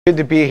Good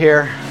to be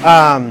here.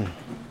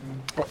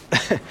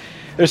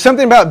 There's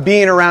something about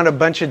being around a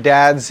bunch of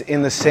dads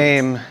in the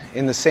same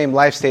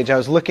life stage. I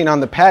was looking on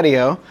the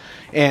patio,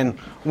 and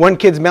one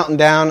kid's melting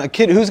down. A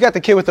kid who's got the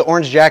kid with the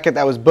orange jacket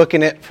that was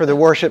booking it for the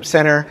worship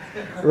center,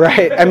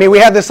 right? I mean, we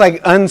had this like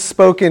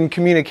unspoken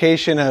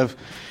communication of,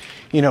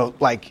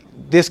 like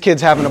this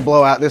kid's having a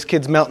blowout, this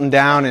kid's melting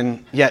down,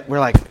 and yet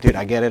we're like, dude,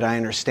 I get it, I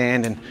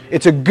understand. And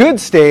it's a good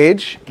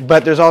stage,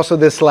 but there's also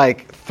this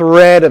like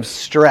thread of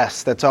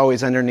stress that's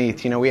always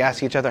underneath. We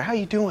ask each other, how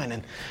you doing?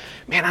 And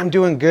man, I'm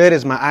doing good,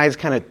 as my eyes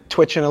kind of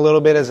twitching a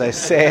little bit as I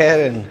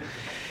say it. And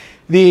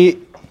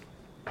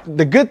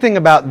the good thing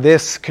about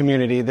this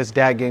community, this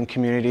Dad Game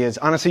community, is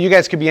honestly, you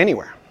guys could be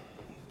anywhere.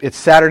 It's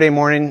Saturday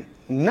morning,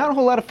 not a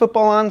whole lot of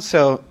football on,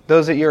 so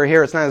those that you are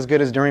here, it's not as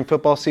good as during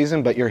football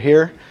season, but you're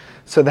here,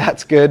 so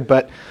that's good.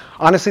 But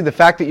honestly, the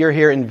fact that you're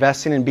here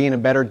investing in being a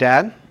better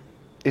dad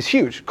is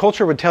huge.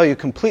 Culture would tell you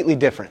completely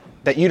different,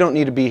 that you don't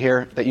need to be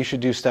here, that you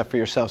should do stuff for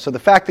yourself. So the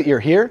fact that you're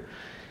here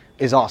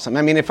is awesome.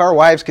 I mean, if our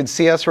wives could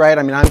see us, right?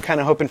 I mean, I'm kind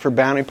of hoping for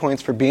bounty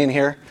points for being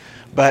here,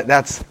 but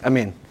that's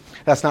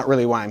not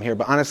really why I'm here.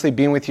 But honestly,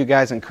 being with you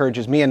guys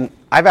encourages me, and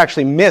I've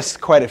actually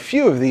missed quite a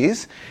few of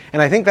these,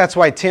 and I think that's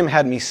why Tim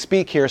had me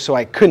speak here so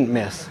I couldn't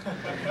miss,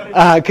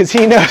 because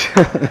he knows.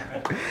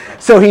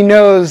 So he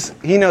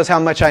knows how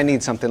much I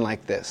need something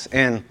like this.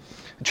 And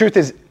the truth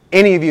is,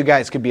 any of you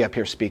guys could be up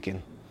here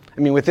speaking.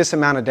 I mean, with this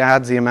amount of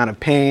dads, the amount of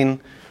pain,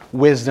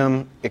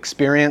 wisdom,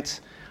 experience,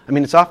 I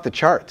mean, it's off the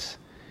charts.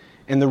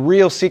 And the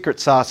real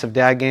secret sauce of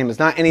Dad Game is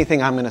not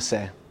anything I'm going to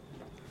say.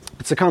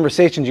 It's the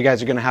conversations you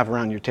guys are going to have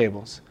around your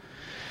tables.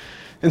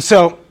 And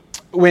so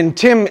when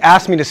Tim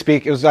asked me to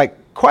speak, it was like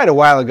quite a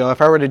while ago.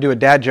 If I were to do a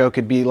dad joke,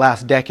 it'd be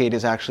last decade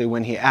is actually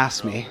when he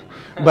asked me.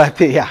 But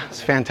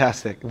it's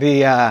fantastic.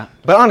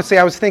 But honestly,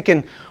 I was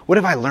thinking, what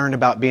have I learned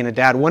about being a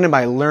dad? What am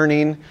I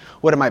learning?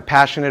 What am I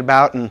passionate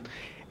about? And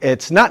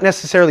it's not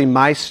necessarily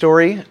my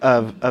story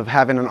of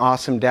having an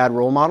awesome dad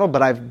role model,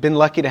 but I've been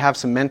lucky to have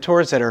some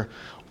mentors that are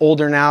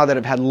older now, that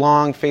have had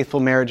long, faithful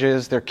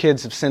marriages. Their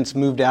kids have since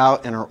moved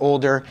out and are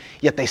older,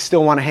 yet they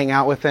still want to hang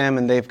out with them,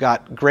 and they've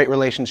got great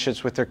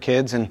relationships with their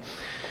kids. And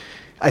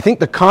I think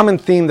the common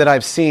theme that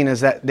I've seen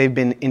is that they've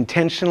been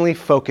intentionally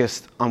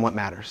focused on what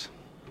matters.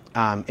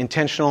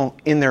 Intentional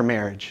in their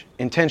marriage,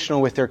 intentional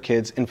with their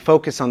kids, and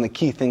focus on the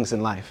key things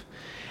in life.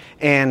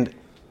 And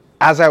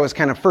as I was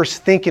kind of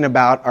first thinking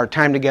about our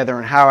time together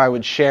and how I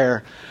would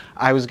share,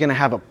 I was going to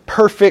have a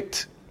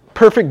perfect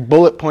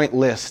bullet point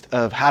list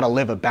of how to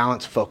live a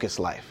balanced, focused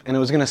life. And it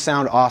was going to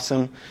sound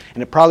awesome,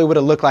 and it probably would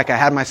have looked like I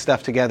had my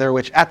stuff together,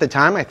 which at the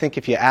time, I think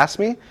if you asked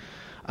me,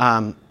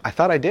 I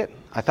thought I did.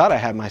 I thought I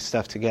had my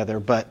stuff together.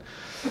 But,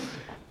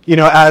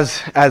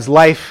 as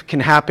life can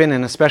happen,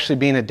 and especially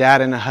being a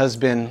dad and a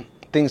husband,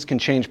 things can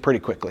change pretty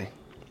quickly.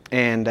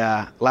 And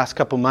last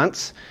couple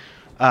months,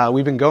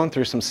 we've been going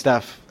through some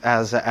stuff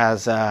as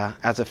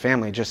a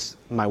family, just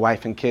my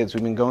wife and kids.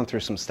 We've been going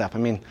through some stuff. I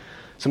mean,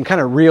 some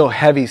kind of real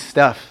heavy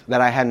stuff that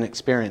I hadn't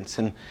experienced.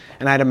 And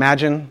I'd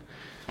imagine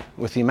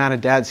with the amount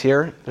of dads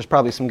here, there's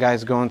probably some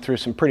guys going through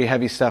some pretty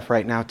heavy stuff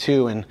right now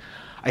too. And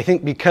I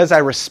think because I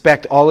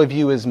respect all of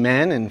you as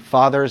men and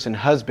fathers and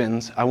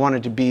husbands, I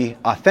wanted to be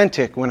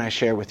authentic when I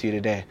share with you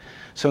today.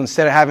 So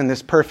instead of having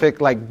this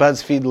perfect like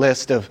BuzzFeed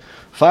list of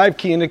 5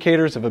 key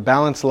indicators of a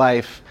balanced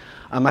life,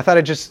 I thought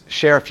I'd just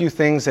share a few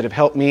things that have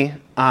helped me,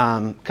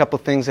 a couple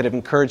things that have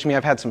encouraged me.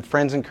 I've had some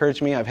friends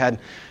encourage me. I've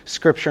had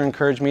scripture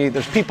encourage me.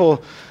 There's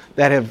people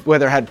that have,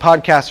 whether had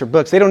podcasts or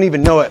books, they don't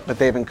even know it, but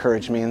they've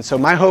encouraged me. And so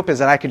my hope is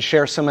that I could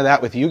share some of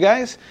that with you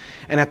guys,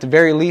 and at the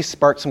very least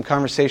spark some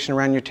conversation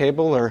around your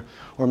table, or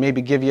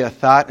maybe give you a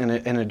thought and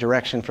a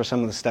direction for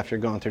some of the stuff you're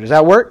going through. Does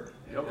that work?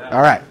 Yep.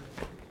 All right.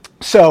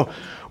 So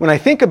when I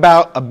think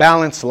about a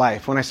balanced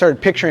life, when I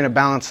started picturing a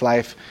balanced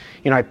life,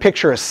 I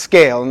picture a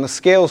scale, and the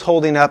scale is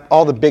holding up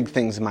all the big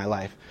things in my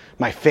life.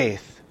 My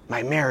faith,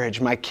 my marriage,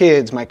 my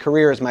kids, my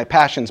careers, my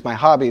passions, my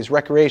hobbies,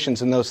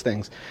 recreations, and those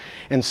things.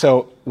 And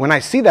so when I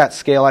see that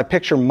scale, I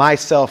picture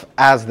myself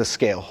as the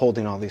scale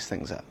holding all these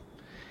things up.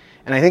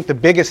 And I think the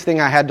biggest thing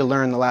I had to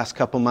learn the last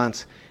couple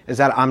months is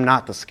that I'm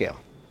not the scale.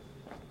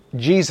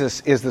 Jesus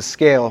is the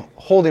scale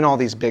holding all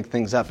these big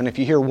things up. And if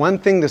you hear one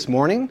thing this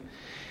morning,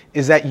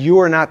 is that you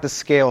are not the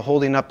scale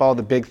holding up all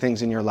the big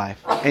things in your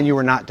life, and you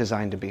were not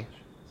designed to be.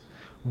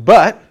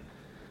 But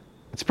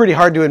it's pretty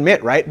hard to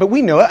admit, right? But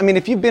we know it. I mean,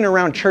 if you've been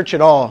around church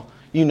at all,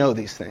 you know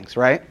these things,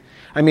 right?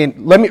 I mean,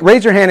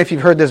 raise your hand if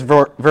you've heard this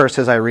verse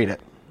as I read it.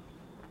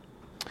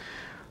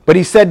 But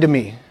he said to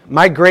me,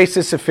 "My grace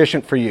is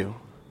sufficient for you,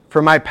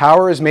 for my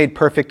power is made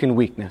perfect in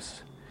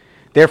weakness.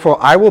 Therefore,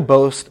 I will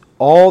boast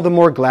all the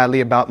more gladly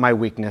about my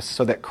weakness,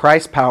 so that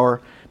Christ's power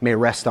may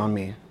rest on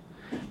me.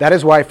 That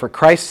is why, for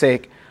Christ's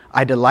sake,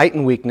 I delight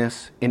in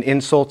weakness, in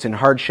insults, in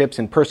hardships,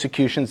 in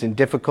persecutions, in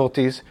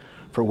difficulties.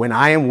 For when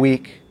I am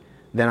weak,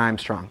 then I am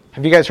strong."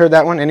 Have you guys heard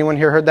that one? Anyone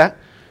here heard that?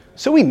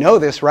 So we know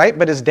this, right?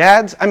 But as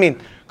dads,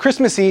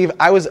 Christmas Eve,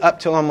 I was up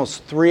till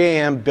almost 3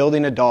 a.m.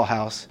 building a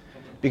dollhouse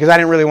because I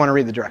didn't really want to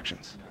read the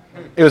directions.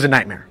 It was a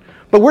nightmare.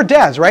 But we're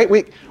dads, right?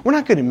 We're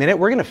not going to admit it.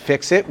 We're going to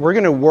fix it. We're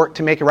going to work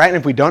to make it right. And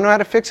if we don't know how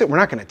to fix it, we're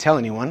not going to tell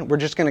anyone. We're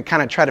just going to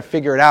kind of try to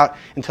figure it out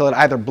until it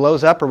either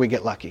blows up or we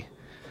get lucky.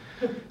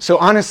 So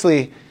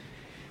honestly,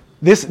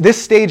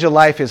 this stage of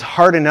life is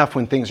hard enough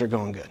when things are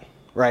going good,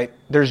 right?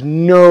 There's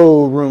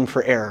no room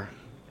for error.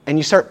 And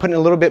you start putting a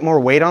little bit more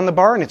weight on the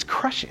bar and it's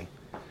crushing.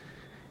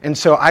 And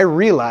so I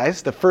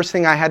realized the first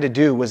thing I had to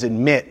do was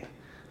admit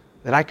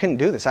that I couldn't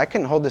do this. I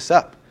couldn't hold this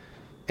up.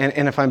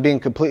 And if I'm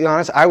being completely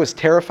honest, I was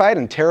terrified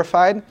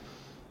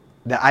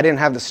that I didn't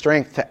have the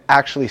strength to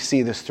actually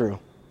see this through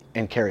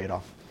and carry it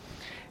all.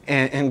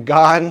 And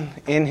God,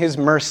 in His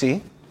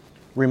mercy,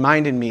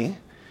 reminded me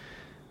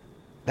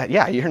that,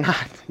 yeah,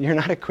 you're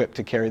not equipped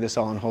to carry this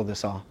all and hold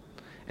this all.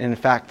 And in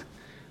fact,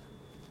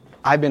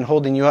 I've been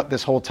holding you up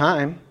this whole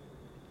time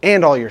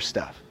and all your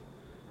stuff.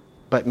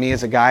 But me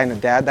as a guy and a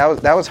dad,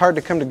 that was hard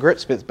to come to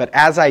grips with. But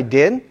as I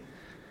did,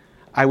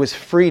 I was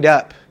freed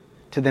up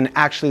to then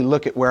actually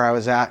look at where I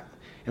was at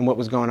and what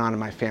was going on in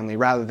my family,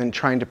 rather than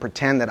trying to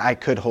pretend that I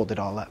could hold it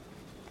all up.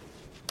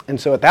 And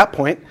so at that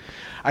point,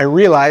 I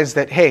realized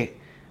that, hey,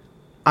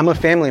 I'm a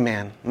family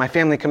man. My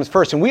family comes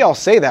first. And we all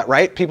say that,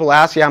 right? People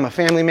ask, yeah, I'm a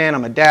family man,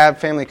 I'm a dad,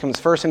 family comes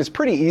first. And it's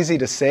pretty easy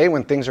to say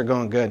when things are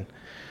going good.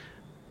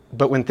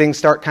 But when things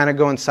start kind of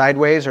going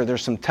sideways or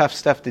there's some tough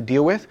stuff to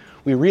deal with,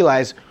 we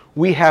realize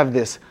we have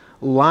this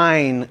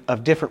line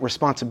of different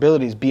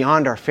responsibilities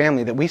beyond our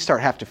family that we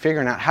start have to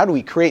figuring out, how do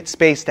we create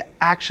space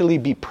to actually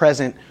be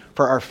present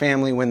for our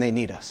family when they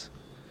need us?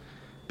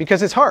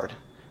 Because it's hard,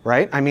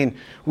 right? I mean,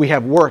 we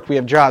have work, we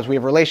have jobs, we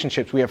have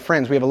relationships, we have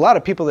friends, we have a lot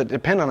of people that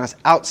depend on us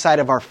outside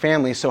of our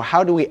family. So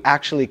how do we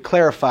actually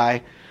clarify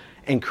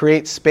and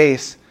create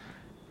space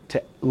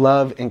to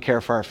love and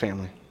care for our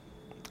family?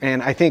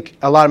 And I think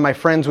a lot of my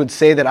friends would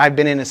say that I've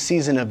been in a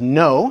season of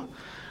no,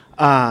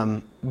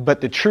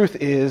 but the truth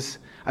is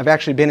I've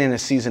actually been in a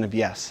season of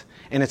yes.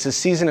 And it's a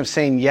season of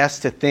saying yes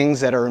to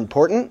things that are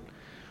important,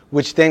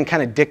 which then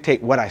kind of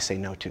dictate what I say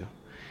no to.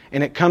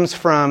 And it comes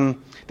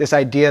from this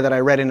idea that I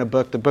read in a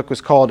book. The book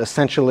was called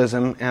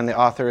Essentialism, and the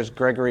author is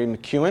Gregory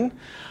McKeown.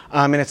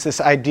 And it's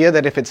this idea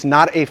that if it's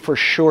not a for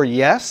sure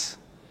yes,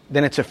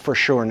 then it's a for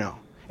sure no.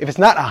 If it's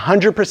not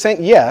 100%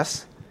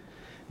 yes,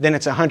 then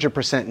it's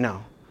 100%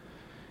 no.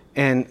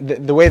 And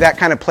the way that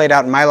kind of played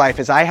out in my life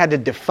is I had to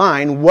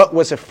define what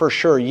was a for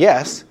sure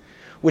yes,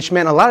 which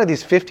meant a lot of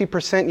these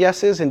 50%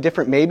 yeses and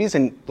different maybes,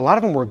 and a lot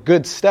of them were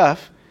good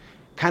stuff,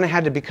 kind of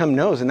had to become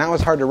no's. And that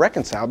was hard to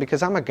reconcile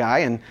because I'm a guy,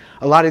 and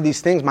a lot of these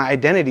things, my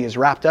identity is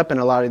wrapped up in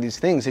a lot of these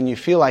things. And you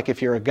feel like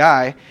if you're a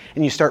guy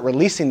and you start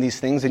releasing these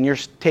things, then you're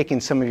taking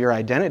some of your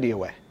identity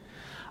away.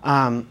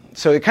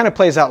 So it kind of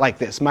plays out like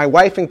this. My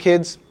wife and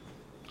kids,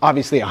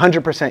 obviously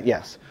 100%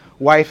 yes.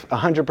 Wife,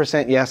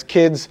 100% yes.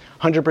 Kids,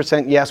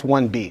 100% yes,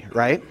 1B,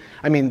 right?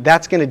 I mean,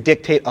 that's going to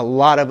dictate a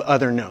lot of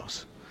other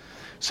no's.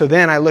 So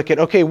then I look at,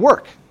 okay,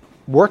 work.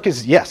 Work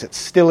is yes, it's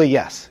still a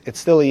yes. It's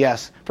still a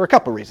yes for a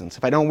couple reasons.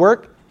 If I don't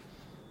work,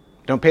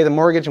 don't pay the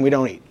mortgage, and we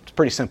don't eat. It's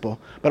pretty simple.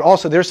 But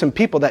also there's some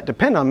people that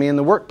depend on me in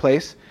the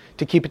workplace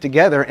to keep it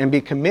together and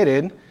be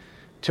committed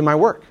to my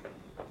work.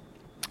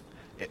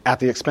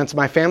 At the expense of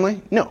my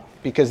family? No,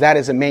 because that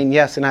is a main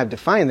yes, and I've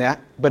defined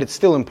that, but it's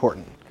still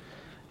important.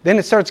 Then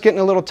it starts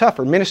getting a little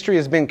tougher. Ministry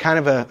has been kind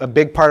of a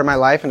big part of my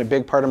life and a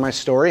big part of my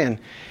story. And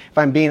if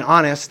I'm being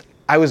honest,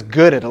 I was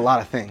good at a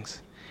lot of things.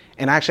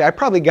 And actually, I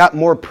probably got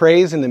more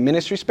praise in the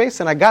ministry space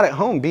than I got at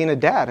home being a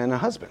dad and a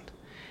husband.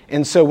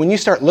 And so when you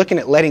start looking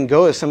at letting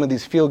go of some of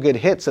these feel-good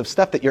hits of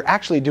stuff that you're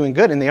actually doing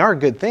good, and they are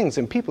good things,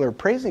 and people are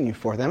praising you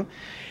for them,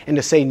 and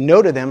to say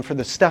no to them for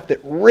the stuff that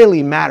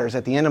really matters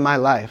at the end of my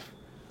life,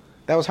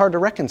 that was hard to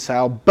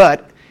reconcile.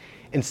 But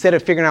instead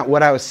of figuring out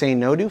what I was saying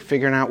no to,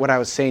 figuring out what I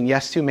was saying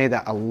yes to made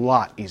that a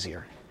lot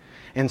easier.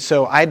 And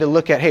so I had to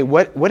look at, hey,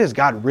 what has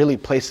God really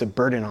placed a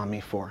burden on me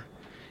for?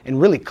 And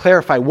really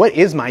clarify, what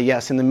is my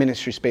yes in the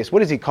ministry space?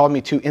 What has He called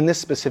me to in this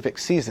specific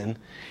season?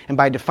 And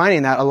by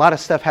defining that, a lot of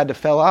stuff had to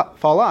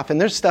fall off. And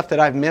there's stuff that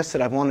I've missed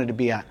that I've wanted to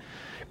be at.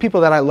 People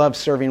that I love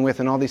serving with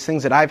and all these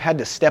things that I've had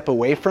to step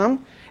away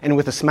from, and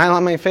with a smile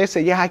on my face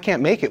say, yeah, I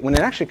can't make it, when it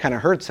actually kind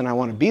of hurts and I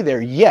want to be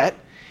there. Yet,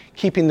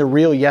 keeping the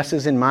real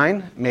yeses in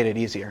mind made it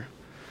easier.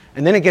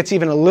 And then it gets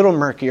even a little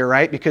murkier,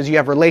 right? Because you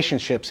have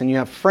relationships and you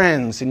have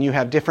friends and you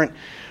have different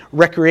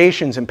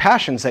recreations and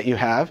passions that you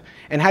have.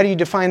 And how do you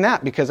define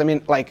that? Because, I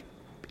mean, like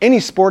any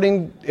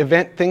sporting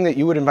event thing that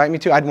you would invite me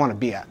to, I'd want to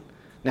be at.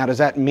 Now, does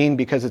that mean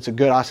because it's a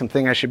good, awesome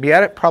thing I should be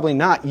at it? Probably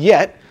not.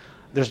 Yet,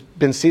 there's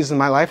been seasons in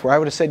my life where I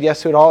would have said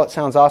yes to it all. It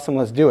sounds awesome.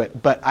 Let's do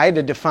it. But I had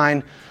to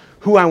define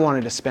who I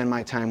wanted to spend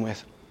my time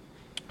with.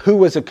 Who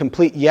was a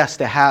complete yes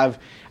to have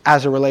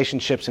as a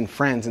relationships and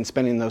friends and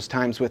spending those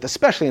times with,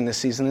 especially in this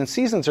season. And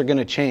seasons are going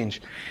to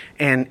change.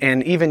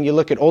 And even you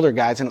look at older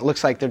guys and it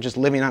looks like they're just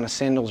living on a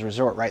sandals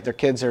resort, right? Their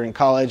kids are in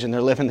college and they're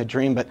living the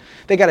dream, but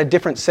they got a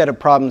different set of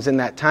problems in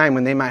that time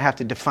when they might have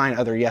to define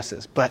other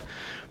yeses. But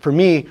for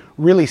me,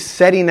 really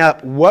setting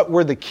up what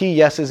were the key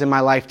yeses in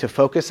my life to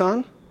focus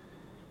on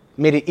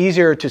made it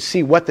easier to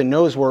see what the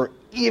no's were,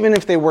 even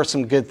if they were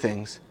some good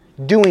things.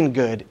 doing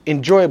good,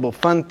 enjoyable,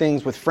 fun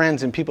things with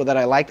friends and people that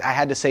I liked, I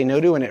had to say no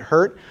to, and it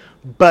hurt.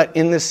 But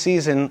in this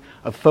season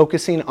of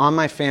focusing on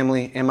my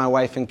family and my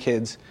wife and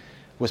kids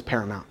was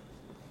paramount.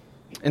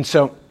 And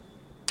so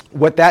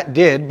what that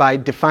did by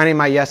defining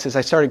my yeses,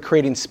 I started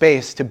creating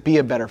space to be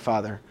a better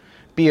father,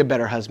 be a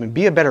better husband,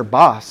 be a better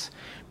boss,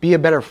 be a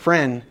better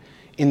friend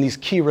in these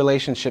key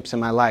relationships in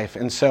my life.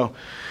 And so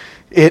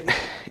it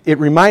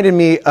reminded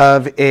me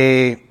of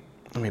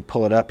let me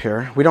pull it up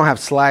here. We don't have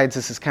slides.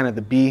 This is kind of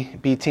the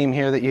B team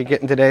here that you're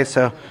getting today.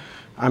 So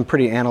I'm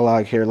pretty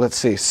analog here. Let's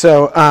see.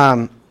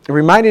 So it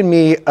reminded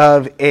me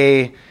of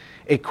a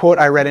quote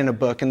I read in a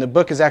book. And the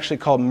book is actually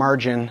called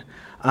Margin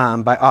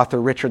by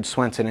author Richard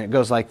Swenson. And it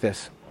goes like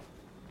this.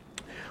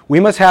 We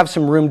must have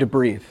some room to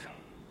breathe.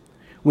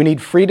 We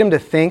need freedom to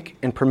think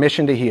and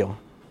permission to heal.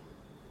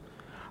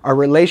 Our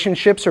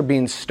relationships are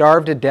being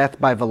starved to death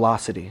by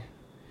velocity.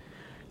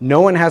 No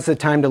one has the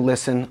time to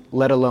listen,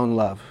 let alone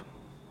love.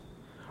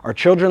 Our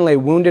children lay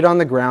wounded on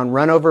the ground,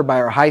 run over by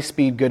our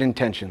high-speed good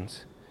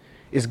intentions.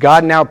 Is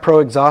God now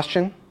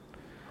pro-exhaustion?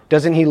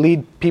 Doesn't he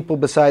lead people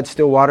beside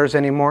still waters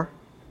anymore?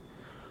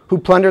 Who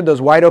plundered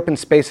those wide-open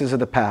spaces of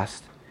the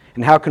past,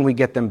 and how can we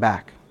get them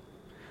back?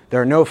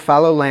 There are no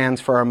fallow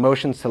lands for our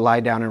emotions to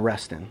lie down and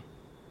rest in.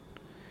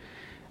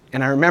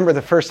 And I remember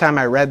the first time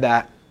I read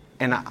that,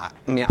 and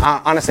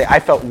honestly,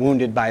 I felt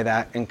wounded by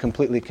that and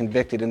completely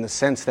convicted in the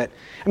sense that,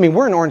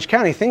 we're in Orange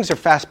County. Things are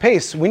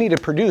fast-paced. We need to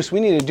produce.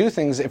 We need to do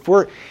things. If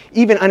we're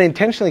even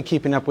unintentionally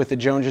keeping up with the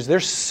Joneses,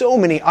 there's so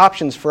many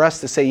options for us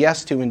to say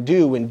yes to and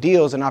do, and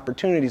deals and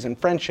opportunities and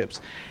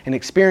friendships and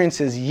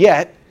experiences,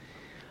 yet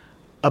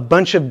a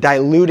bunch of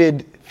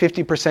diluted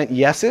 50%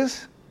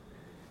 yeses,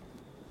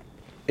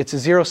 it's a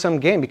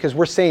zero-sum game because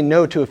we're saying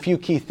no to a few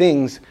key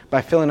things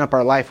by filling up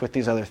our life with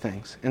these other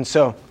things. And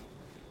so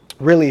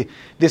really,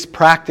 this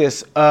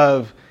practice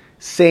of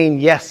saying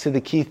yes to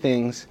the key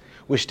things,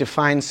 which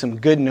defines some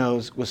good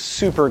no's, was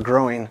super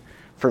growing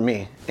for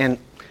me. And,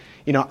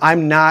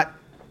 I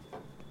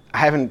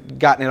haven't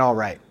gotten it all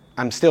right.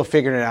 I'm still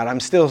figuring it out. I'm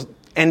still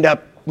end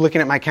up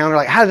looking at my calendar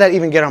like, how did that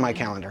even get on my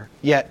calendar?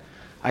 Yet,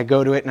 I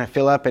go to it and I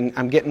fill up, and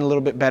I'm getting a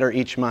little bit better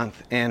each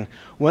month. And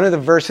one of the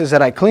verses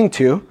that I cling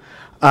to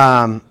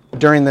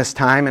during this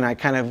time, and I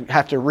kind of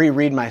have to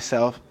reread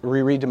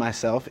to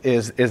myself,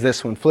 is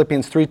this one,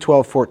 Philippians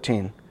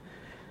 3:12-14.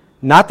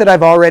 Not that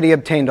I've already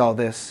obtained all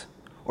this,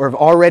 or have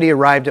already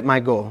arrived at my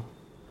goal,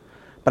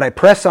 but I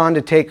press on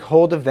to take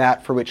hold of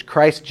that for which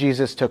Christ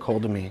Jesus took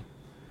hold of me.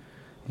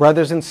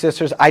 Brothers and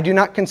sisters, I do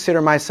not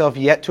consider myself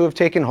yet to have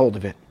taken hold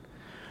of it,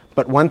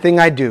 but one thing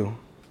I do,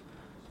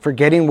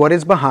 forgetting what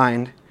is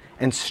behind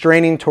and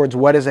straining towards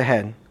what is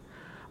ahead,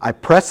 I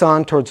press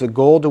on towards the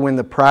goal to win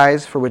the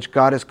prize for which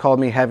God has called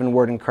me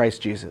heavenward in Christ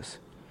Jesus.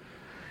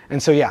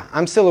 And so,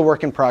 I'm still a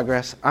work in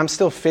progress. I'm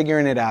still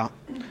figuring it out.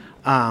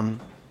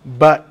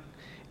 But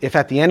if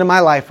at the end of my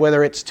life,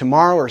 whether it's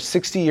tomorrow or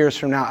 60 years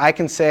from now, I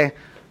can say,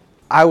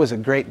 I was a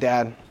great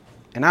dad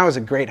and I was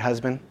a great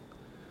husband,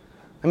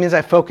 that means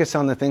I focus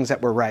on the things that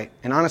were right.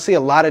 And honestly,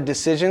 a lot of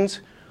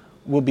decisions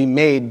will be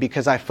made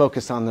because I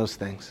focus on those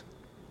things.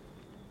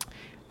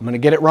 I'm going to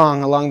get it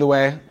wrong along the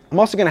way. I'm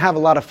also going to have a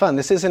lot of fun.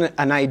 This isn't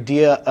an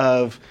idea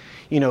of,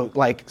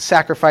 like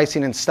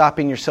sacrificing and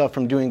stopping yourself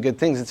from doing good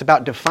things. It's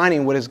about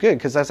defining what is good.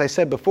 Because as I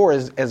said before,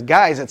 as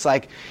guys, it's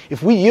like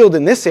if we yield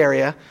in this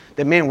area,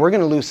 then we're going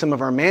to lose some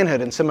of our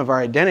manhood and some of our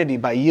identity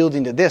by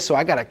yielding to this. So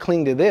I got to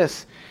cling to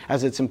this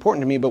as it's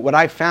important to me. But what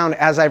I found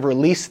as I've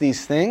released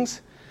these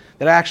things,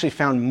 that I actually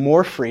found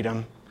more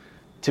freedom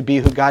to be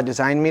who God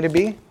designed me to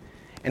be,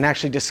 and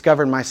actually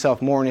discovered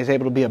myself more and was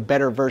able to be a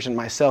better version of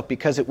myself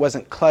because it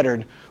wasn't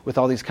cluttered with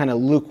all these kind of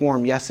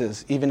lukewarm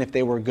yeses, even if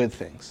they were good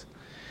things.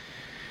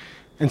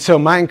 And so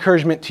my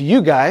encouragement to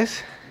you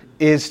guys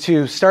is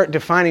to start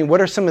defining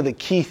what are some of the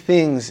key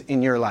things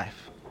in your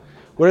life.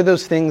 What are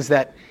those things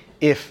that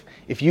if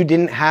you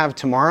didn't have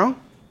tomorrow,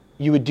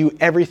 you would do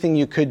everything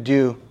you could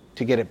do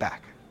to get it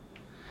back?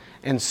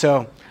 And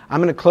so I'm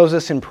going to close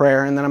this in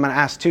prayer, and then I'm going to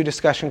ask 2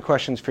 discussion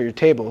questions for your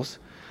tables.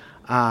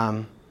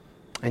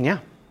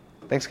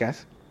 Thanks,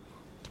 guys.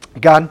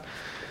 God,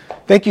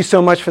 thank you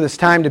so much for this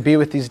time to be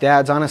with these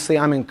dads. Honestly,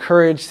 I'm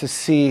encouraged to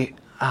see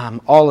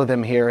all of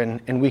them here,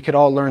 and we could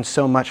all learn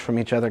so much from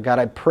each other. God,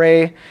 I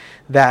pray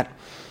that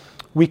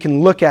we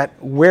can look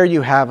at where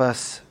you have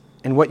us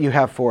and what you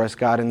have for us,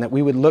 God, and that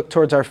we would look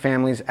towards our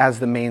families as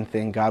the main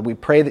thing, God. We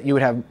pray that you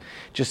would have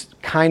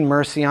just kind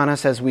mercy on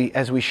us as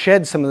we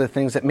shed some of the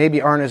things that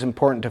maybe aren't as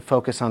important to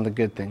focus on the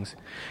good things.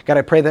 God,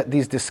 I pray that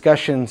these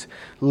discussions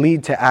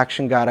lead to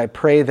action, God. I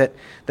pray that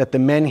the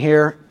men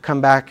here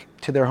come back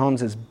to their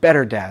homes as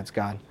better dads,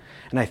 God.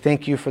 And I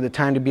thank you for the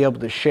time to be able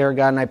to share,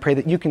 God, and I pray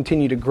that you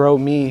continue to grow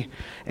me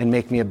and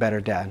make me a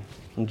better dad.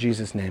 In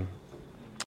Jesus' name.